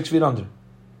husband's 6 feet under.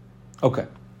 Okay.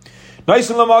 Nice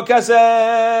and lamal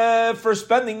kasef for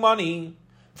spending money,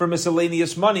 for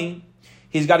miscellaneous money.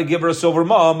 He's got to give her a silver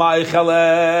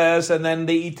ma'acheles, and then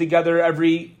they eat together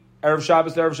every Erev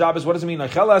Shabbos to Erev Shabbos. What does it mean?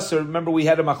 Acheles? So remember, we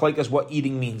had a machlekes what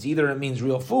eating means. Either it means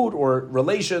real food or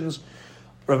relations.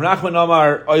 Rav Nachman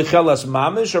Amar Oicheles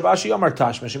Mamish, Rav Ashi Amar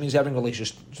Tashmish. It means having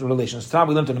relations. Time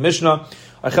we learned in the Mishnah,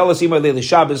 Oicheles Imay Leili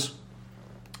Shabbos.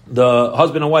 The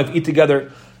husband and wife eat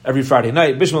together every Friday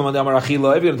night. Bishmal Mandamar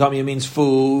Achila. If you're going to tell me it means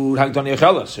food, Hagtani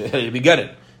Oicheles. We get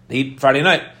it. They eat Friday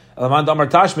night. Elamand Amar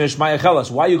Tashmish, my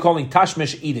Oicheles. Why are you calling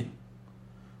Tashmish eating?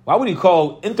 Why would you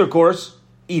call intercourse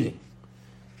eating?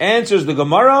 Answers the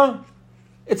Gemara.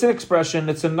 It's an expression.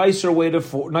 It's a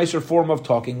nicer form of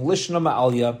talking. Lishna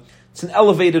Ma'alya. It's an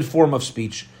elevated form of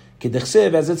speech.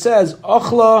 Kedechsev, as it says,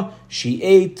 Achla, she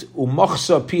ate,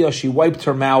 umachsa pia, she wiped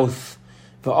her mouth.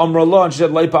 V'amra la, and she said,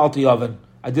 Leipa alti oven.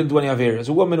 I didn't do any aver. As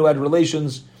a woman who had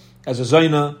relations as a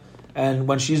zayna, and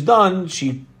when she's done,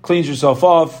 she cleans herself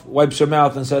off, wipes her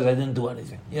mouth, and says, I didn't do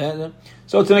anything. Yeah.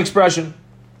 So it's an expression,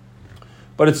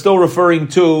 but it's still referring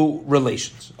to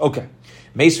relations. Okay.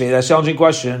 Meisvei, that's a challenging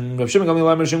question. Rav Shimon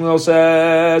Gamliel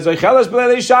says, Oicheles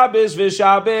b'leilei Shabbos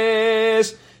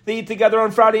v'Shabbos. They eat together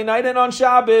on Friday night and on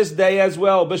Shabbos day as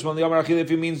well. Bishmal Yomar Achila, if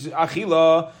it means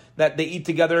Achila, that they eat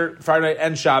together Friday night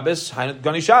and Shabbos,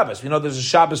 Gani Shabbos. We know there's a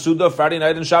Shabbos Suda, Friday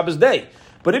night and Shabbos day.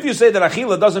 But if you say that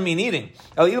Achila doesn't mean eating,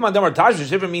 El Ilman Damar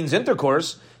Tashmish, if it means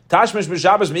intercourse, Tashmish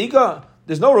b'Shabbos Mika,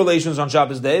 there's no relations on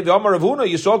Shabbos day. V'Amar Ravuna,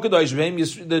 Yisrael Kadosh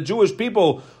V'im, the Jewish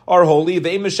people are holy.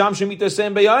 V'Eim Misham Shemita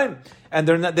Seim B'Yayim, and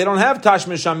they don't have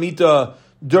Tashmish Shamita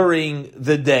during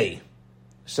the day.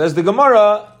 Says the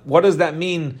Gemara, what does that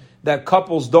mean that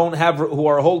couples who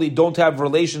are holy don't have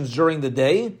relations during the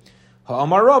day?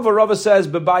 Ha'amar Rava says,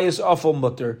 Bebayis Afal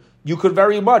Mutter. You could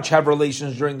very much have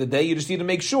relations during the day. You just need to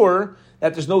make sure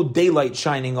that there's no daylight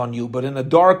shining on you. But in a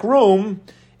dark room,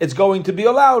 it's going to be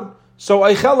allowed. So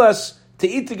Eicheles, to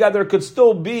eat together could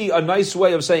still be a nice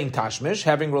way of saying Tashmish,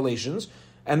 having relations,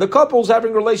 and the couples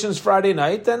having relations Friday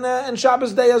night and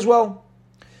Shabbos day as well.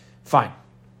 Fine.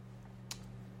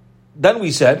 Then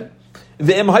we said,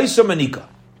 V'imhaisa manika,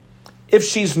 if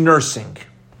she's nursing.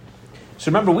 So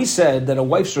remember, we said that a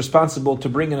wife's responsible to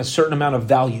bring in a certain amount of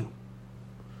value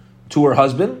to her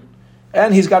husband,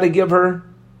 and he's got to give her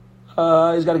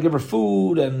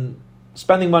food and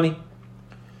spending money.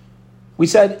 We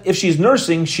said if she's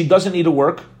nursing, she doesn't need to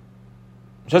work.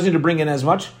 She doesn't need to bring in as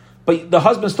much, but the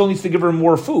husband still needs to give her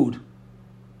more food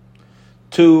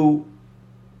to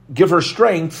give her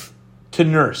strength to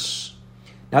nurse.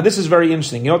 Now, this is very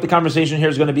interesting. You know what the conversation here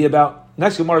is going to be about?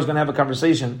 Next Gemara is going to have a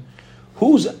conversation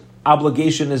whose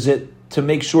obligation is it to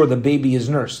make sure the baby is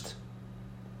nursed?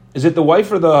 Is it the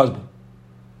wife or the husband?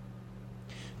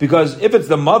 Because if it's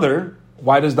the mother,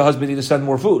 why does the husband need to send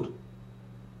more food?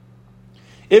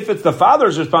 If it's the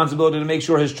father's responsibility to make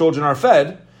sure his children are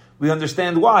fed, we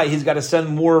understand why he's got to send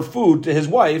more food to his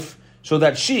wife so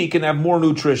that she can have more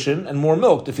nutrition and more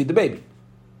milk to feed the baby.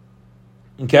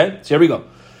 Okay, so here we go.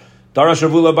 Darash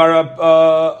Ravula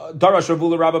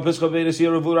Rabba Pischa Vedasi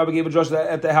Ravula Rabba gave a drush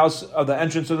at the house of the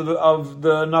entrance of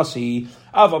the Nasi.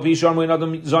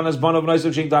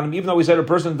 Even though we said a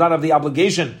person does not have the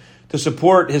obligation to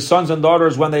support his sons and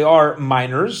daughters when they are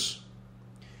minors,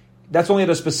 that's only at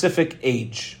a specific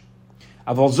age.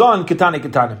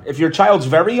 If your child's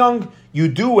very young, you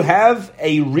do have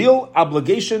a real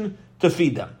obligation to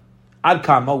feed them. Ad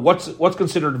kama, what's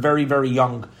considered very, very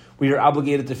young, where you're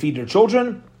obligated to feed your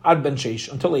children? Ad ben sheish,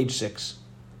 until age 6.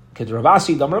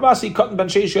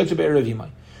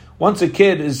 Once a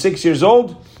kid is 6 years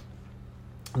old,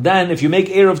 then if you make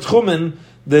Erev Tchumen,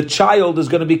 the child is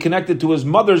going to be connected to his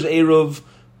mother's Erev,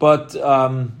 but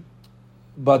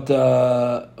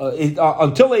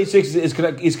until age 6 is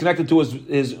connected to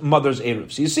his mother's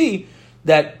Erev. So you see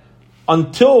that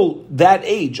until that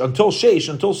age, until Sheish,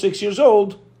 until 6 years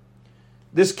old,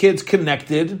 this kid's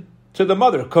connected to the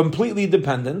mother, completely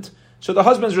dependent. So the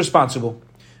husband's responsible.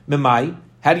 Mimai,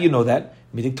 how do you know that?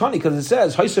 Because it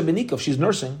says, if she's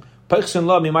nursing,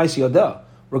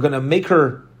 we're going to make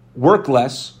her work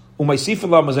less, but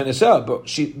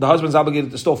the husband's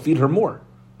obligated to still feed her more.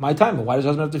 My time, but why does the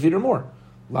husband have to feed her more?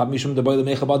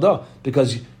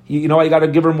 Because you know why you got to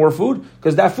give her more food?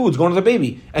 Because that food's going to the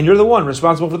baby, and you're the one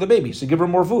responsible for the baby, so give her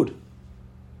more food.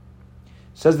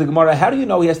 Says the Gemara, how do you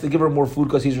know he has to give her more food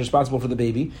because he's responsible for the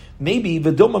baby? Maybe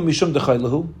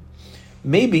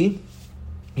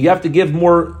you have to give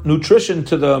more nutrition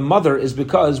to the mother is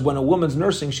because when a woman's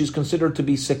nursing, she's considered to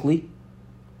be sickly.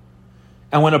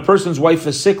 And when a person's wife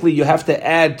is sickly, you have to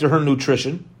add to her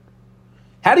nutrition.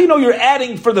 How do you know you're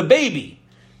adding for the baby?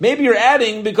 Maybe you're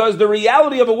adding because the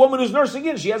reality of a woman who's nursing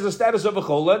in, she has the status of a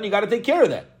chola, and you got to take care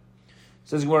of that.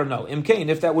 Says Gemara, no. Imkain,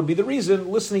 if that would be the reason,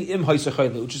 listening im haisa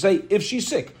chayla, which is say if she's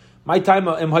sick. My time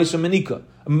im haisa menika.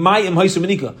 My im haisa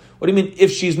menika. What do you mean if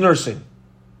she's nursing?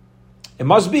 It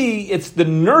must be it's the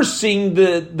nursing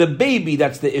the baby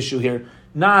that's the issue here,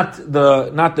 not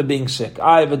the being sick.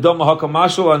 And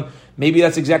maybe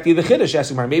that's exactly the chiddush.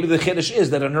 Asking her, maybe the chiddush is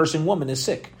that a nursing woman is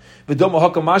sick. Right?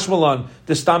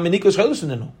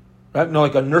 No,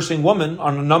 like a nursing woman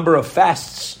on a number of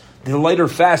fasts, the lighter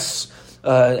fasts.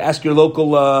 Ask your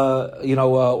local,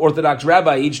 Orthodox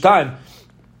rabbi each time.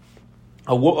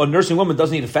 A nursing woman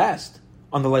doesn't need to fast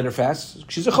on the lighter fast.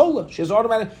 She's a chola. She has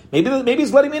automatic. Maybe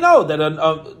he's letting me know that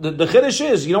the chiddush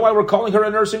is. You know why we're calling her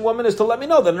a nursing woman is to let me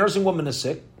know that a nursing woman is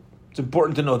sick. It's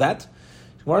important to know that.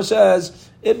 Gemara says,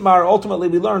 Itmar. Ultimately,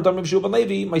 we learned the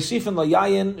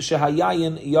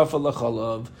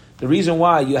reason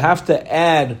why you have to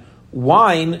add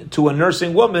wine to a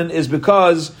nursing woman is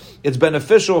because it's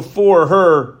beneficial for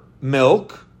her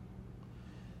milk.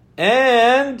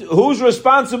 And who's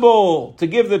responsible to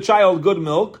give the child good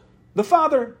milk? The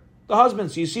father, the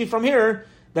husband. So you see from here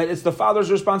that it's the father's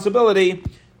responsibility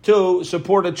to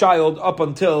support a child up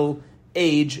until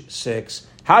age 6.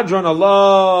 Hadron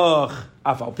Allah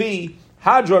afalpi.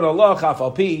 Hadron Allah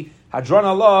afalpi. Hadron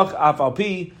Allah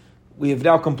afalpi. We have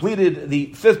now completed the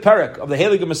 5th parak of the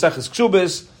Heilige Maseches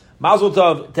Ksubis. Mazel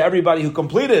tov to everybody who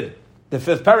completed the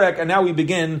 5th parak, and now we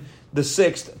begin the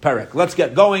 6th parak. Let's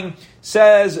get going.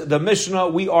 Says the Mishnah,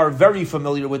 we are very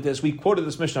familiar with this. We quoted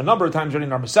this Mishnah a number of times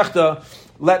during our Masechta.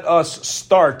 Let us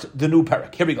start the new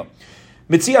parak. Here we go.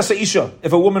 Mitzia Seisha,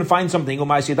 if a woman finds something,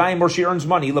 or she earns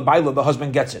money, Labaila, the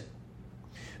husband gets it.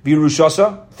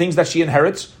 Virushasa, things that she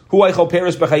inherits,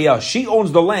 she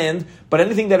owns the land, but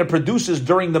anything that it produces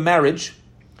during the marriage,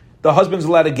 the husband's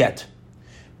allowed to get.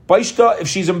 Baishta, if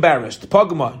she's embarrassed.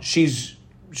 Pagma, she's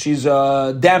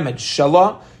damaged.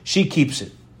 Shala, she keeps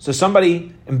it. So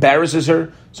somebody embarrasses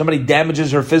her, somebody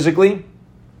damages her physically,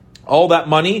 all that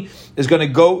money is going to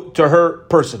go to her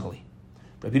personally.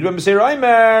 If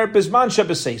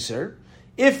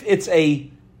it's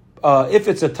a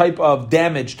type of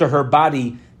damage to her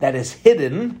body that is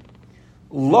hidden,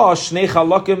 she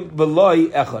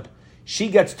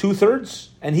gets 2/3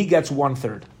 and he gets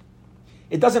 1/3.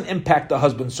 It doesn't impact the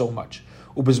husband so much.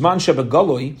 Ubizman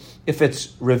shebegaloi, if it's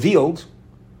revealed,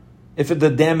 if the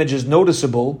damage is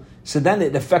noticeable, so then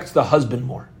it affects the husband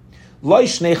more. Loi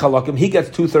shnei chalakim, he gets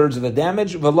 2/3 of the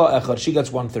damage. V'lo echad, she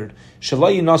gets 1/3.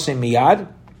 Shaloi yinaseh miyad,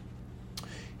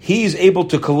 he's able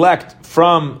to collect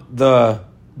from the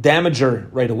damager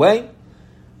right away.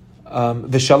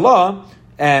 V'shalah,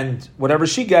 and whatever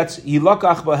she gets,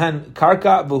 yilakach bahen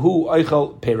karka v'hu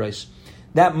eichel peres.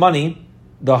 That money,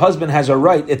 the husband has a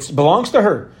right. It belongs to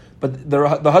her, but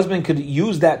the husband could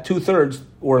use that 2/3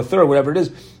 or a third, whatever it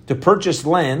is, to purchase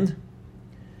land.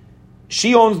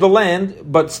 She owns the land,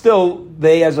 but still,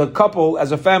 they as a couple,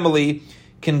 as a family,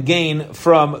 can gain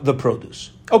from the produce.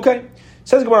 Okay.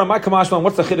 Says Gemara, my Kamashman,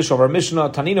 what's the chiddush of our Mishnah?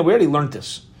 Tanina, we already learned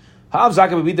this.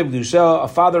 A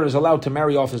father is allowed to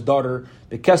marry off his daughter,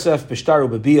 bekesef, bishtaru,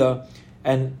 bebia,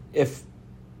 and if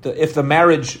the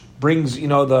marriage brings,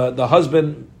 the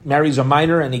husband marries a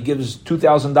minor and he gives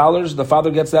 $2,000, the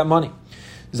father gets that money.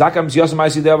 He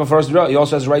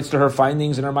also has rights to her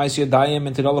findings and her ma'aseh dayim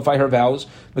and to nullify her vows.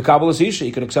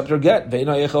 He could accept her get.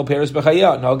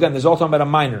 Now again, there's all talking about a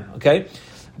minor. Okay,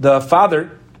 the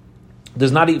father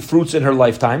does not eat fruits in her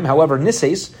lifetime. However,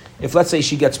 nises, if let's say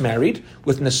she gets married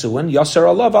with nisuin, yasser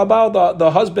alav,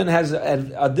 the husband has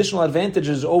additional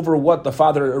advantages over what the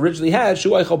father originally had.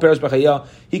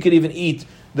 He could even eat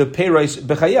the peres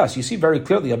bechayas. You see very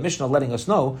clearly a Mishnah letting us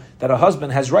know that a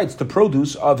husband has rights to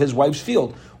produce of his wife's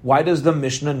field. Why does the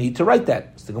Mishnah need to write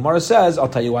that? So the Gemara says, I'll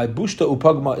tell you why. Bushta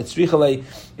upagma,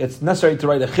 it's necessary to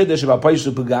write a chiddush about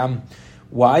paishu pagam.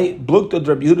 Why? Blukta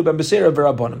Rabbi Yehuda ben Beseira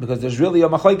v'Rabbanon, because there's really a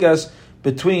machlekes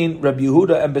between Rabbi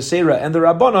Yehuda and Beseira and the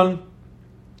Rabbanon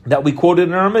that we quoted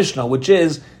in our Mishnah, which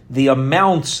is the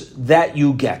amounts that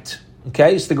you get.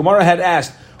 Okay, so the Gemara had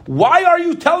asked, why are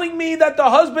you telling me that the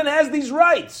husband has these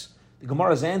rights? The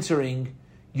Gemara is answering,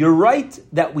 you're right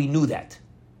that we knew that.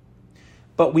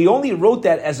 But we only wrote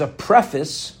that as a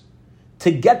preface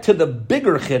to get to the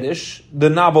bigger chiddush, the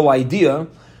novel idea,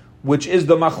 which is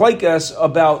the machlekes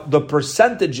about the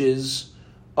percentages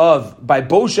of, by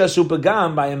boshes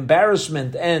upagam, by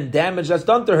embarrassment and damage that's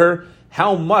done to her,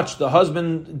 how much the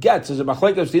husband gets. As a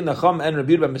machlekes between the Chum and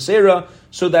Rabbi Yehuda ben Beseira,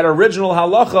 so that original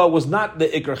halacha was not the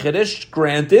ikar chiddush.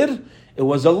 Granted, it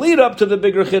was a lead up to the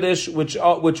bigger chiddush,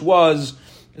 which was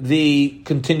the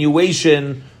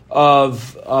continuation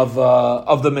of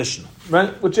the Mishnah,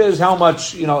 right? Which is how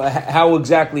much, how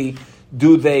exactly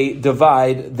do they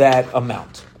divide that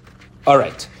amount? All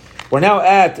right, we're now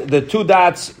at the 2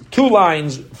 dots, 2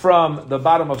 lines from the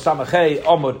bottom of Samachay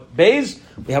Amud Beis.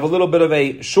 We have a little bit of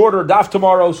a shorter daf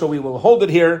tomorrow, so we will hold it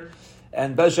here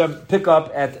and Bezhem pick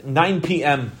up at 9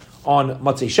 p.m. on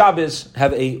Motzei Shabbos.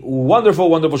 Have a wonderful,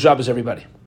 wonderful Shabbos, everybody.